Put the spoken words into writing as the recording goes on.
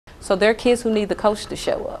So there are kids who need the coach to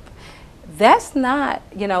show up. That's not,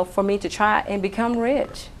 you know, for me to try and become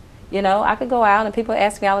rich. You know, I could go out and people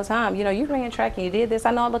ask me all the time, you know, you ran track and you did this.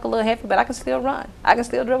 I know I look a little heavy, but I can still run. I can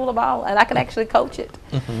still dribble the ball, and I can actually coach it.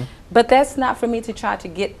 But that's not for me to try to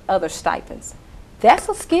get other stipends. That's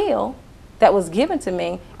a skill that was given to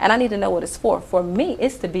me, and I need to know what it's for. For me,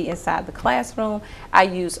 it's to be inside the classroom. I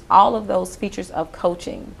use all of those features of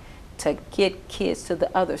coaching to get kids to the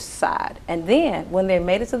other side. And then when they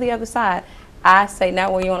made it to the other side, I say,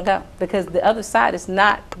 now where you want to go? Because the other side is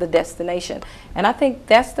not the destination. And I think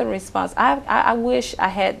that's the response. I wish I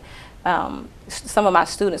had some of my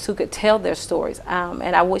students who could tell their stories.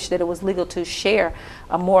 And I wish that it was legal to share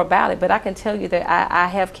more about it. But I can tell you that I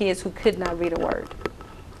have kids who could not read a word,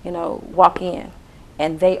 you know, walk in,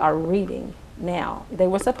 and they are reading now. They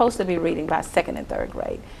were supposed to be reading by 2nd and 3rd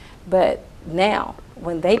grade. But now,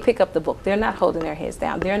 when they pick up the book, they're not holding their heads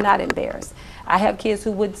down. They're not embarrassed. I have kids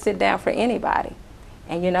who wouldn't sit down for anybody.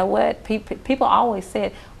 And you know what? People always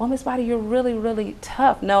said, well, Miss Body, you're really, really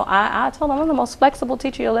tough. No, I told them I'm the most flexible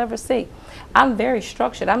teacher you'll ever see. I'm very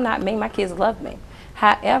structured. I'm not mean. My kids love me.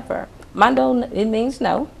 However, my no, it means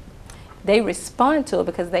no. They respond to it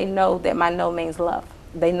because they know that my no means love.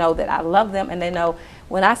 They know that I love them, and they know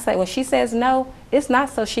when she says no, it's not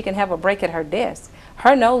so she can have a break at her desk.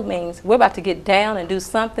 Her no means we're about to get down and do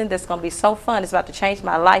something that's going to be so fun. It's about to change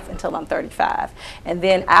my life until I'm 35. And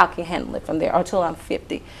then I can handle it from there, or until I'm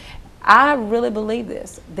 50. I really believe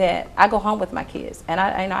this, that I go home with my kids. And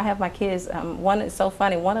I have my kids, one is so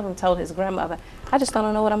funny, one of them told his grandmother, I just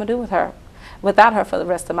don't know what I'm going to do without her for the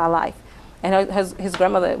rest of my life. And his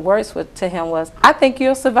grandmother's words to him was, I think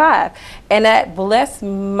you'll survive. And that blessed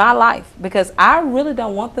my life, because I really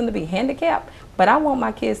don't want them to be handicapped, but I want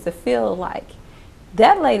my kids to feel like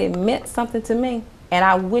that lady meant something to me, and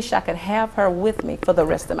I wish I could have her with me for the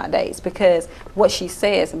rest of my days, because what she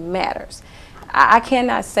says matters. I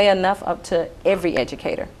cannot say enough up to every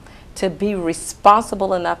educator to be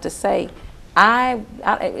responsible enough to say,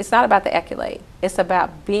 it's not about the accolade. It's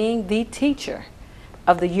about being the teacher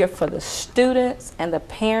of the year for the students and the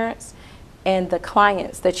parents and the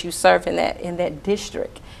clients that you serve in that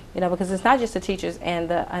district. You know, because it's not just the teachers and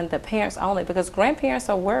the parents only, because grandparents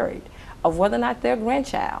are worried of whether or not their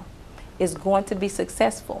grandchild is going to be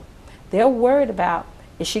successful. They're worried about,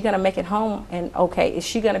 is she going to make it home, and okay, is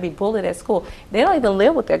she going to be bullied at school? They don't even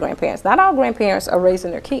live with their grandparents. Not all grandparents are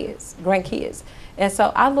raising their grandkids. And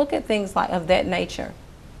so I look at things like of that nature,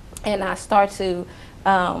 and I start to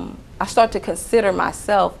consider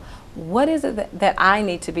myself, what is it that I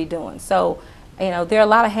need to be doing? So, you know, there are a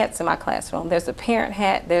lot of hats in my classroom. There's the parent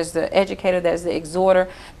hat, there's the educator, there's the exhorter,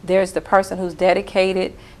 there's the person who's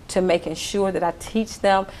dedicated to making sure that I teach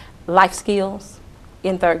them life skills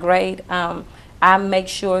in 3rd grade. I make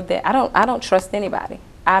sure that I don't trust anybody.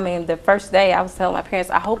 I mean, the first day I was telling my parents,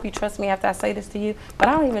 I hope you trust me after I say this to you, but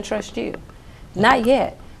I don't even trust you. Not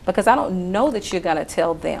yet, because I don't know that you're going to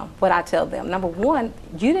tell them what I tell them. Number one,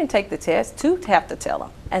 you didn't take the test to have to tell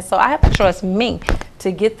them. And so I have to trust me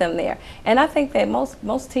to get them there. And I think that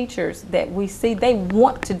most teachers that we see, they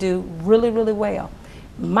want to do really, really well.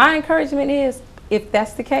 My encouragement is, if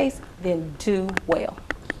that's the case, then do well.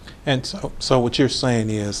 And so what you're saying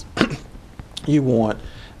is you want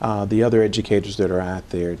the other educators that are out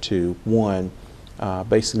there to, one,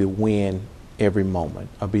 basically win every moment,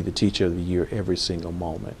 or be the teacher of the year every single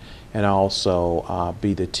moment, and also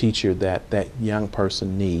be the teacher that that young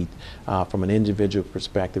person needs from an individual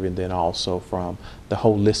perspective, and then also from the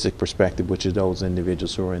holistic perspective, which is those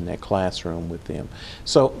individuals who are in that classroom with them.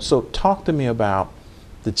 So talk to me about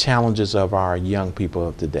the challenges of our young people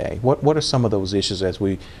of today. What are some of those issues as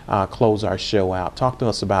we close our show out? Talk to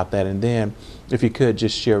us about that, and then if you could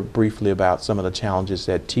just share briefly about some of the challenges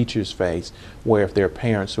that teachers face, where if there are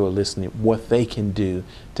parents who are listening, what they can do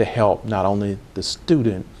to help not only the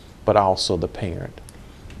student but also the parent.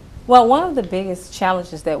 Well, one of the biggest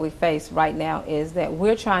challenges that we face right now is that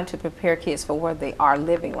we're trying to prepare kids for where they are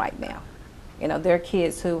living right now. You know, there are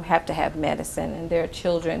kids who have to have medicine, and there are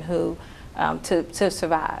children who to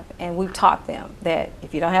survive. And we've taught them that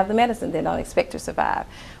if you don't have the medicine, then don't expect to survive.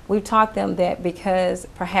 We've taught them that because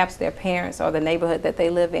perhaps their parents or the neighborhood that they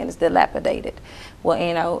live in is dilapidated. Well,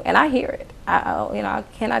 you know, and I hear it. I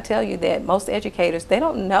cannot tell you that most educators, they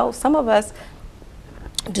don't know. Some of us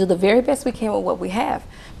do the very best we can with what we have,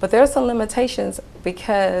 but there are some limitations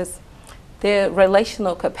because their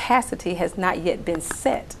relational capacity has not yet been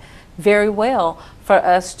set very well for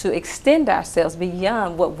us to extend ourselves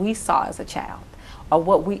beyond what we saw as a child or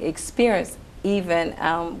what we experienced, even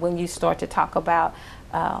when you start to talk about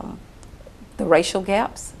the racial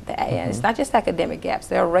gaps. It's not just academic gaps,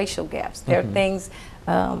 there are racial gaps. There are things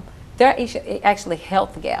there are actually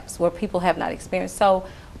health gaps where people have not experienced. So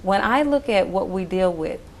when I look at what we deal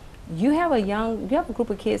with, you have a group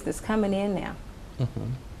of kids that's coming in now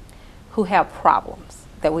who have problems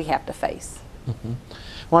that we have to face.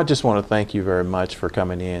 Well, I just want to thank you very much for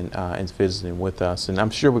coming in and visiting with us, and I'm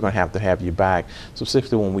sure we're going to have you back,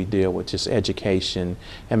 specifically when we deal with just education,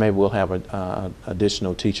 and maybe we'll have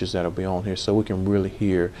additional teachers that'll be on here so we can really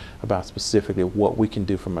hear about specifically what we can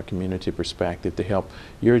do from a community perspective to help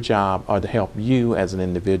your job, or to help you as an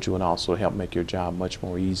individual, and also help make your job much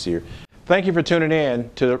more easier. Thank you for tuning in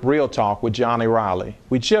to Real Talk with Johnny Riley.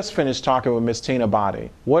 We just finished talking with Miss Tina Body.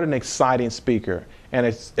 What an exciting speaker, and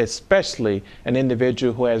it's especially an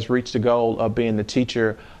individual who has reached the goal of being the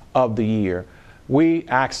Teacher of the Year. We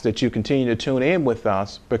ask that you continue to tune in with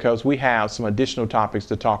us because we have some additional topics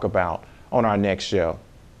to talk about on our next show.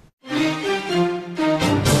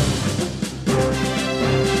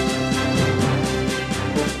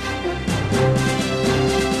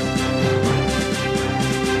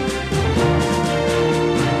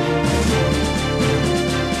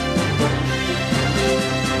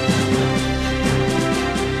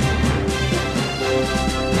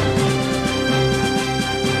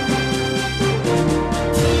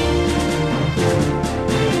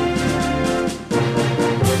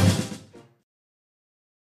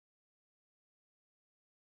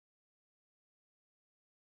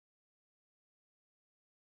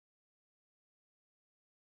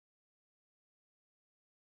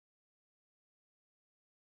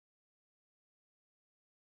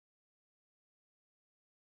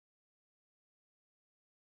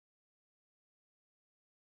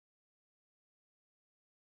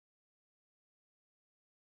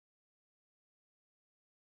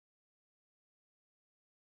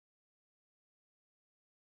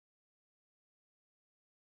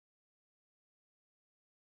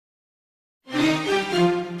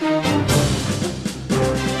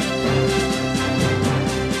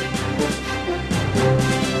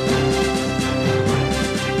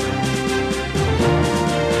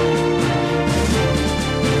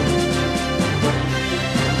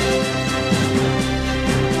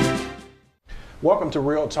 Welcome to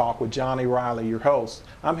Real Talk with Johnny Riley, your host.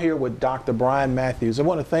 I'm here with Dr. Brian Matthews. I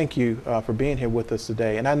want to thank you for being here with us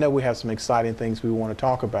today. And I know we have some exciting things we want to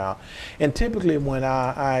talk about. And typically when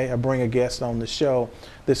I bring a guest on the show,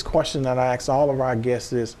 this question that I ask all of our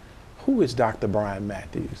guests is, who is Dr. Brian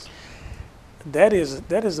Matthews? That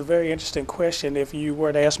is a very interesting question. If you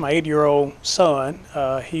were to ask my 8-year-old son,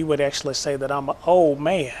 he would actually say that I'm an old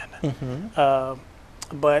man.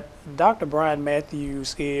 But Dr. Brian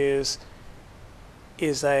Matthews is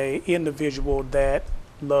a individual that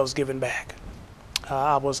loves giving back.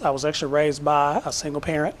 I was actually raised by a single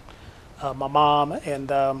parent. My mom and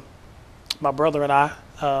my brother and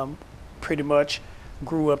I pretty much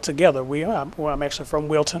grew up together. I'm actually from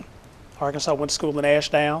Wilton, Arkansas. Went to school in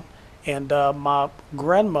Ashdown, and my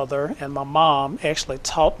grandmother and my mom actually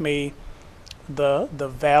taught me the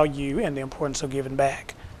value and the importance of giving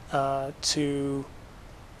back, to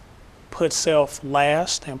put self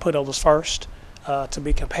last and put others first. To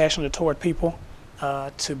be compassionate toward people,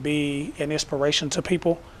 to be an inspiration to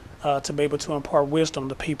people, to be able to impart wisdom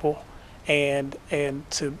to people, and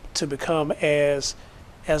to become as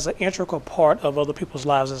an integral part of other people's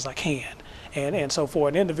lives as I can. And so for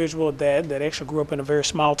an individual that actually grew up in a very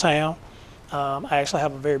small town, I actually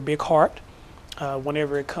have a very big heart.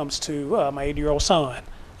 Whenever it comes to my 8-year-old son,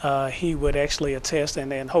 he would actually attest,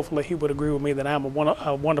 and hopefully he would agree with me that I'm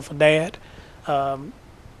a wonderful dad.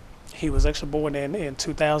 He was actually born in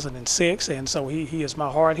 2006, and so he is my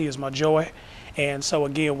heart, he is my joy. And so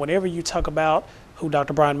again, whenever you talk about who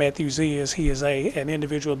Dr. Brian Matthews is, he is an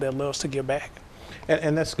individual that loves to give back.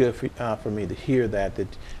 And that's good for me to hear that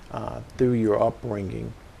through your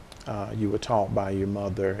upbringing, you were taught by your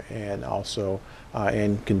mother, and also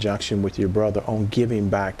in conjunction with your brother, on giving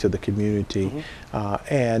back to the community.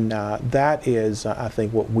 And that is, I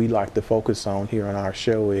think, what we like to focus on here on our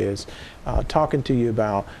show, is talking to you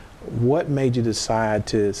about what made you decide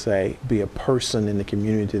to, say, be a person in the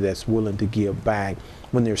community that's willing to give back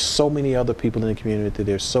when there's so many other people in the community,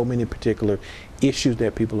 there's so many particular issues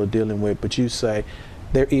that people are dealing with, but you say,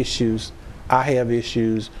 there are issues, I have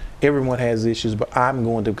issues, everyone has issues, but I'm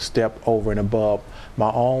going to step over and above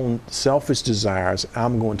my own selfish desires.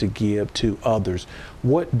 I'm going to give to others.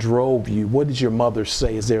 What drove you? What did your mother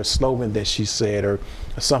say? Is there a slogan that she said, or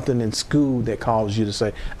something in school that caused you to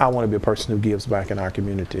say, I want to be a person who gives back in our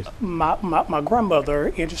community? My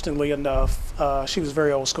grandmother, interestingly enough, she was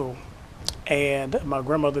very old school. And my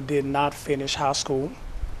grandmother did not finish high school,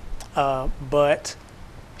 but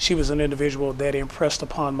she was an individual that impressed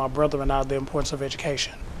upon my brother and I the importance of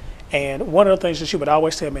education. And one of the things that she would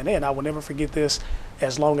always tell me, and I will never forget this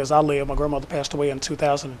as long as I live, my grandmother passed away in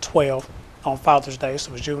 2012 on Father's Day, so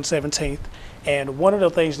it was June 17th. And one of the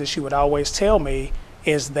things that she would always tell me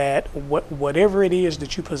is that whatever it is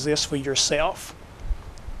that you possess for yourself,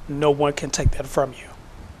 no one can take that from you.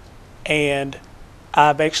 And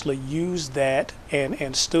I've actually used that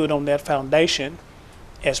and stood on that foundation,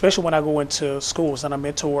 especially when I go into schools and I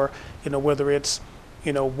mentor, whether it's,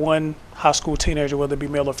 one high school teenager, whether it be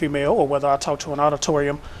male or female, or whether I talk to an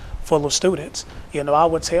auditorium full of students. I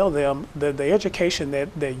would tell them that the education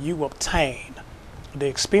that you obtain, the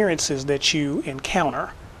experiences that you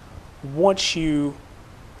encounter, once you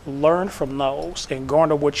learn from those and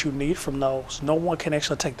garner what you need from those, no one can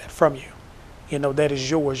actually take that from you. That is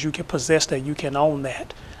yours. You can possess that. You can own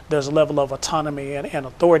that. There's a level of autonomy and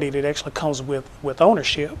authority that actually comes with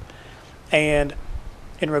ownership. And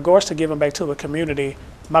in regards to giving back to the community,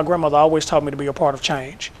 my grandmother always taught me to be a part of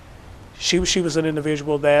change. She was an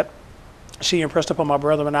individual that she impressed upon my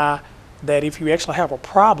brother and I that if you actually have a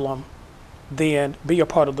problem, then be a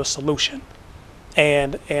part of the solution.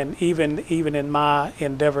 And even in my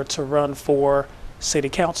endeavor to run for city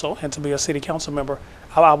council and to be a city council member,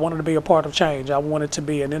 I wanted to be a part of change. I wanted to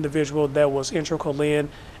be an individual that was integral in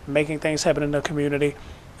making things happen in the community,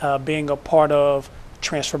 being a part of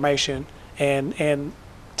transformation and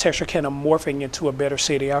Texarkana morphing into a better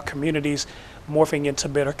city, our communities morphing into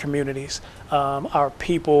better communities, our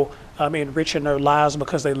people enriching their lives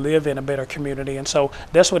because they live in a better community. And so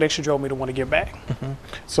that's what actually drove me to want to give back. Mm-hmm.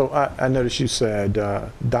 So I noticed you said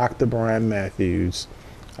Dr. Brian Matthews,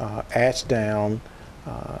 Ashdown,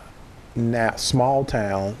 now small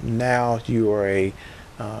town. Now you are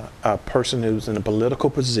a person who's in a political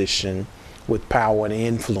position with power and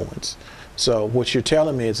influence. So what you're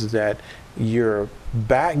telling me is that your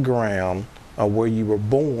background or where you were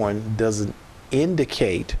born doesn't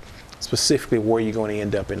indicate specifically where you're going to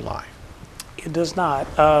end up in life. It does not.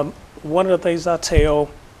 One of the things I tell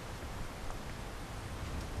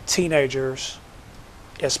teenagers,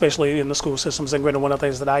 especially in the school systems, and one of the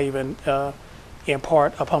things that I even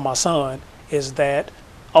impart upon my son, is that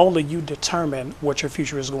only you determine what your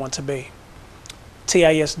future is going to be.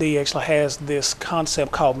 TISD actually has this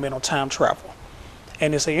concept called mental time travel.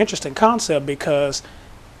 And it's an interesting concept because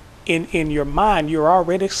in your mind, you're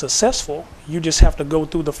already successful. You just have to go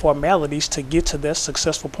through the formalities to get to that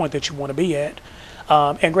successful point that you want to be at.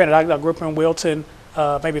 And granted, I grew up in Wilton,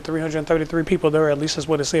 maybe 333 people there, at least is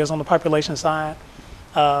what it says on the population side.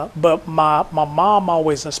 But my mom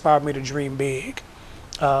always inspired me to dream big.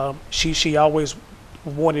 She always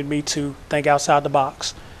wanted me to think outside the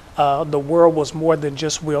box. The world was more than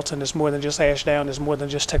just Wilton. It's more than just Ashdown. It's more than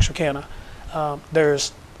just Texarkana.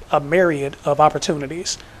 There's a myriad of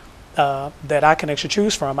opportunities that I can actually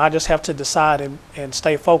choose from. I just have to decide and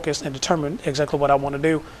stay focused and determine exactly what I want to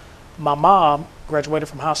do. My mom graduated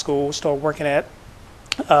from high school, started working at,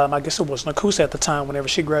 I guess it was Nakusa at the time whenever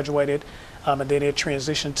she graduated, and then it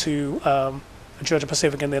transitioned to Georgia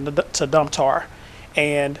Pacific and then to Dumptar.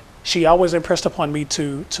 And she always impressed upon me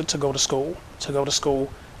to go to school.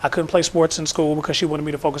 I couldn't play sports in school because she wanted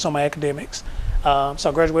me to focus on my academics. So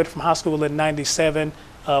I graduated from high school in '97,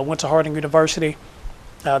 went to Harding University.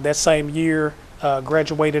 That same year,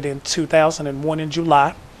 graduated in 2001 in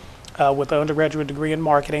July with an undergraduate degree in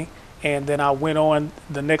marketing. And then I went on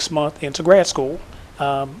the next month into grad school.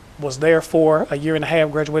 Was there for a year and a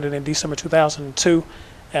half, graduated in December 2002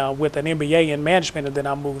 with an MBA in management, and then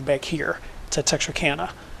I moved back here to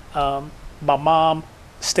Texarkana. My mom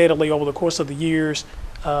steadily over the course of the years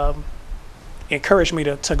encouraged me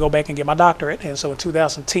to go back and get my doctorate. And so in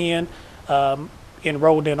 2010,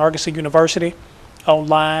 enrolled in Argosy University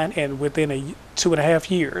online, and within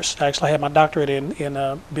 2.5 years, I actually had my doctorate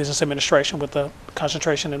in business administration with a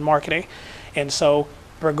concentration in marketing. And so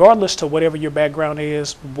regardless to whatever your background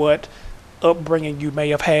is, what upbringing you may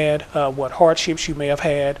have had, what hardships you may have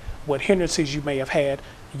had, what hindrances you may have had,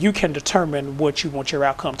 you can determine what you want your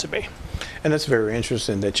outcome to be. And that's very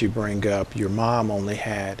interesting that you bring up your mom only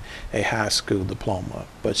had a high school diploma,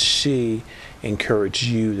 but she encouraged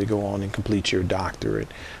you to go on and complete your doctorate.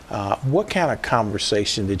 What kind of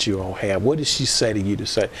conversation did you all have? What did she say to you to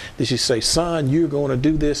say? Did she say, son, you're going to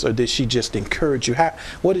do this, or did she just encourage you?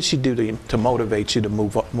 What did she do to motivate you to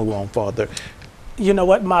move on further? You know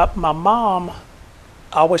what, my mom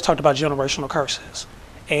always talked about generational curses,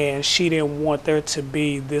 and she didn't want there to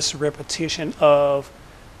be this repetition of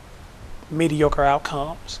mediocre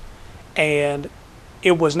outcomes. And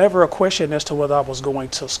it was never a question as to whether I was going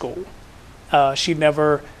to school. She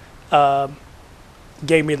never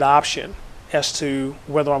gave me the option as to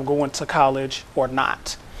whether I'm going to college or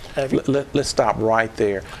not. Let's stop right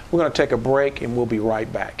there. We're going to take a break and we'll be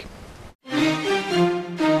right back.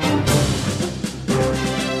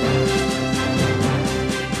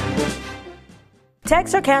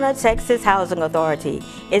 Texarkana, Texas Housing Authority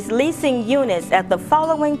is leasing units at the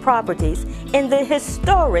following properties in the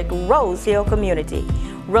historic Rose Hill community.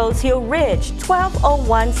 Rose Hill Ridge,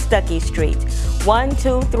 1201 Stuckey Street, 1,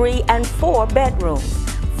 2, 3, and 4 bedrooms.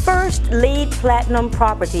 First LEED Platinum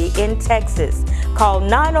property in Texas. Call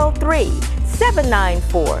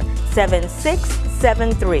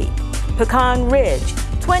 903-794-7673. Pecan Ridge,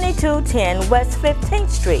 2210 West 15th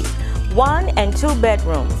Street, 1 and 2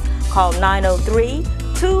 bedrooms. Call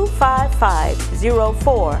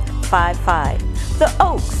 903-255-0455. The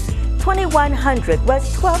Oaks, 2100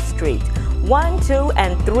 West 12th Street, 1, 2,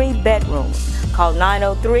 and 3 bedrooms. Call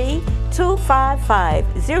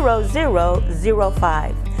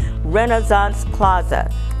 903-255-0005. Renaissance Plaza,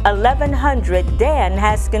 1100 Dan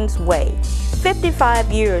Haskins Way, 55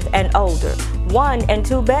 years and older, 1 and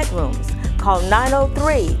 2 bedrooms. Call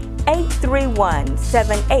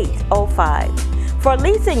 903-831-7805. For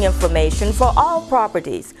leasing information for all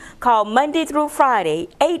properties, call Monday through Friday,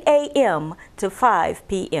 8 a.m. to 5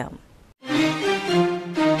 p.m.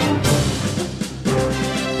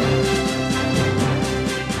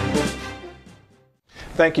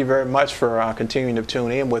 Thank you very much for continuing to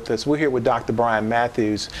tune in with us. We're here with Dr. Brian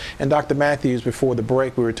Matthews. And Dr. Matthews, before the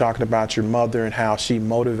break, we were talking about your mother and how she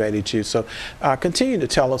motivated you. So continue to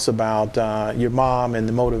tell us about your mom and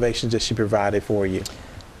the motivations that she provided for you.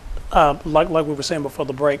 Like we were saying before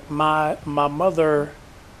the break, my mother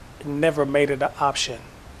never made it an option,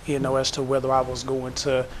 you know, as to whether I was going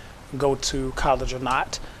to go to college or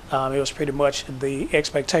not. It was pretty much the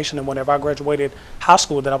expectation that whenever I graduated high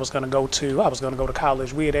school that I was going to go to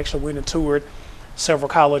college. We had actually went and toured several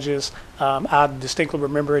colleges. I distinctly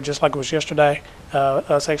remember it just like it was yesterday,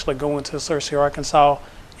 us actually going to Searcy, Arkansas,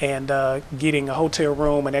 and getting a hotel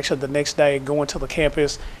room, and actually the next day going to the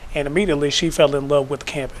campus, and immediately she fell in love with the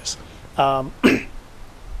campus. After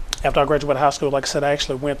I graduated high school, like I said, I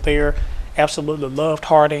actually went there, absolutely loved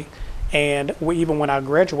Harding, and even when I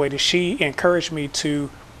graduated, she encouraged me to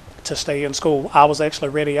stay in school. I was actually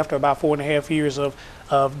ready after about 4.5 years of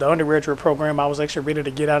the undergraduate program. I was actually ready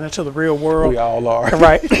to get out into the real world. We all are.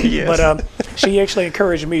 Right. Yes. But she actually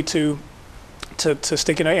encouraged me to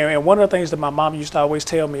stick in there. And one of the things that my mom used to always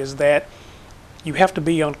tell me is that you have to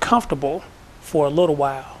be uncomfortable for a little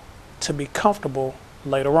while to be comfortable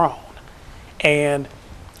later on. And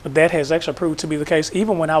that has actually proved to be the case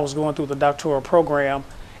even when I was going through the doctoral program.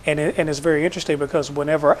 And it's very interesting because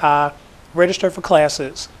whenever I registered for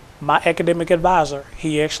classes, my academic advisor,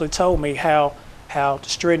 he actually told me how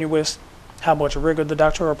strenuous, how much rigor the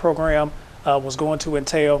doctoral program was going to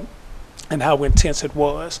entail, and how intense it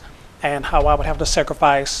was, and how I would have to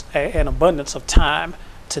sacrifice an abundance of time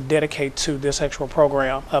to dedicate to this actual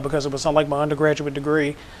program because it was unlike my undergraduate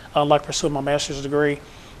degree, unlike pursuing my master's degree.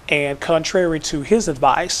 And contrary to his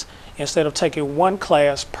advice, instead of taking one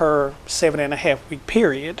class per 7.5-week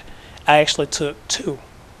period, I actually took 2.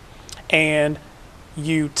 And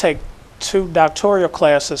you take 2 doctoral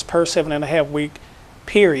classes per 7.5-week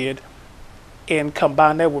period and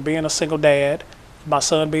combine that with being a single dad, my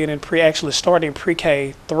son being in actually starting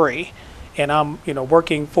pre-K 3, and I'm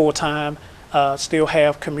working full-time, still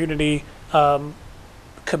have community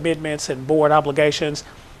commitments and board obligations,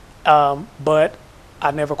 but I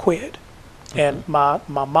never quit. Okay. And my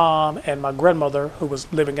mom and my grandmother, who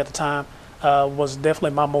was living at the time, was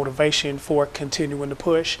definitely my motivation for continuing to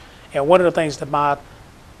push. And one of the things that my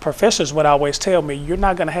professors would always tell me, you're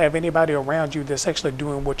not going to have anybody around you that's actually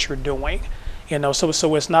doing what you're doing.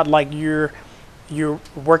 So it's not like you're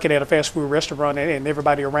working at a fast food restaurant and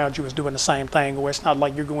everybody around you is doing the same thing, or it's not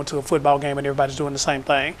like you're going to a football game and everybody's doing the same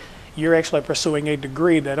thing. You're actually pursuing a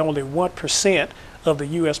degree that only 1% of the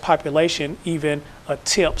U.S. population even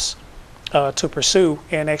attempts to pursue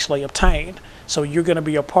and actually obtain. So you're going to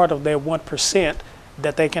be a part of that 1%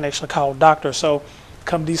 that they can actually call doctor. So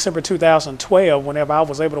come December 2012, whenever I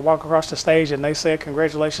was able to walk across the stage and they said,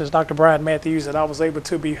 "Congratulations, Dr. Brian Matthews," and I was able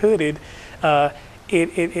to be hooded,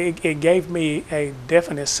 it gave me a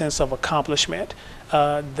definite sense of accomplishment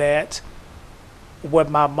that what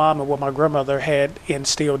my mom and what my grandmother had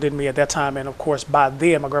instilled in me at that time. And of course, by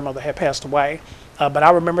then my grandmother had passed away, but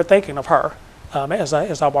I remember thinking of her as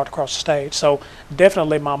I walked across the stage. So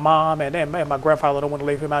definitely my mom and my grandfather, I don't want to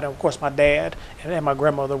leave him out, and of course my dad and my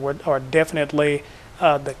grandmother are definitely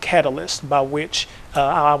the catalyst by which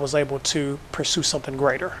I was able to pursue something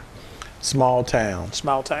greater. Small town.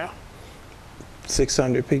 Small town.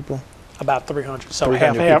 600 people? About 300. So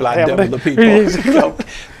 300 half, people, I half double of the people. So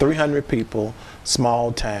 300 people,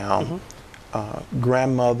 small town,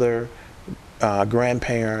 grandmother,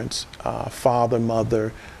 grandparents, father,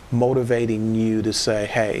 mother, motivating you to say,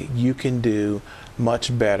 hey, you can do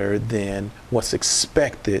much better than what's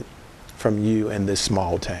expected from you in this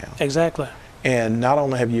small town. Exactly. And not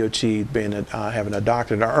only have you achieved being having a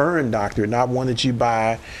doctorate, an earned doctorate, not one that you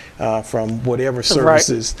buy from whatever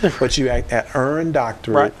services, but you earned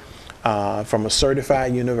doctorate from a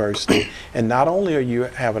certified university. And not only are you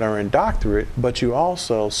have an earned doctorate, but you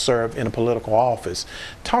also serve in a political office.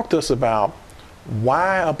 Talk to us about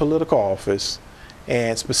why a political office,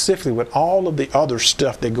 and specifically with all of the other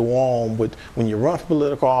stuff that go on with when you run for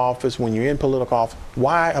political office, when you're in political office,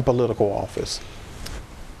 why a political office?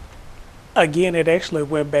 Again, it actually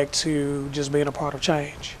went back to just being a part of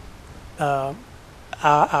change.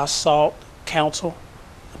 I sought counsel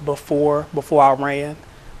before I ran.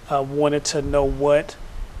 Wanted to know what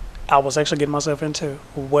I was actually getting myself into,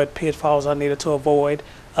 what pitfalls I needed to avoid.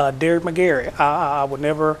 Derek McGarry, I would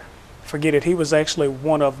never forget it. He was actually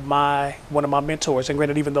one of my mentors. And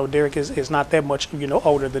granted, even though Derek is not that much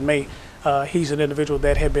older than me, he's an individual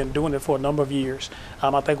that had been doing it for a number of years.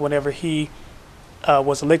 I think whenever he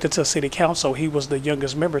was elected to city council, he was the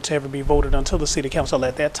youngest member to ever be voted onto the city council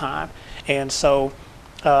at that time. And so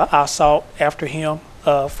I sought after him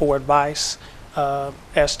for advice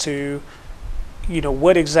as to,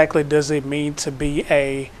 what exactly does it mean to be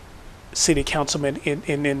a city councilman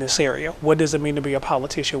in this area? What does it mean to be a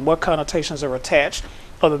politician? What connotations are attached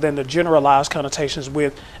other than the generalized connotations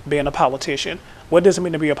with being a politician? What does it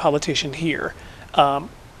mean to be a politician here?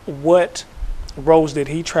 What roads did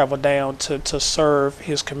he travel down to serve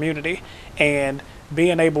his community? And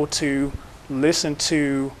being able to listen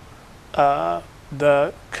to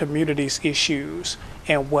the community's issues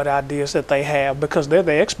and what ideas that they have, because they're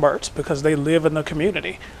the experts, because they live in the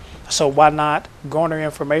community. So why not garner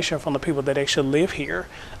information from the people that actually live here?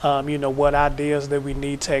 What ideas that we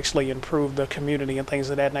need to actually improve the community and things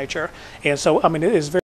of that nature. And so, it is very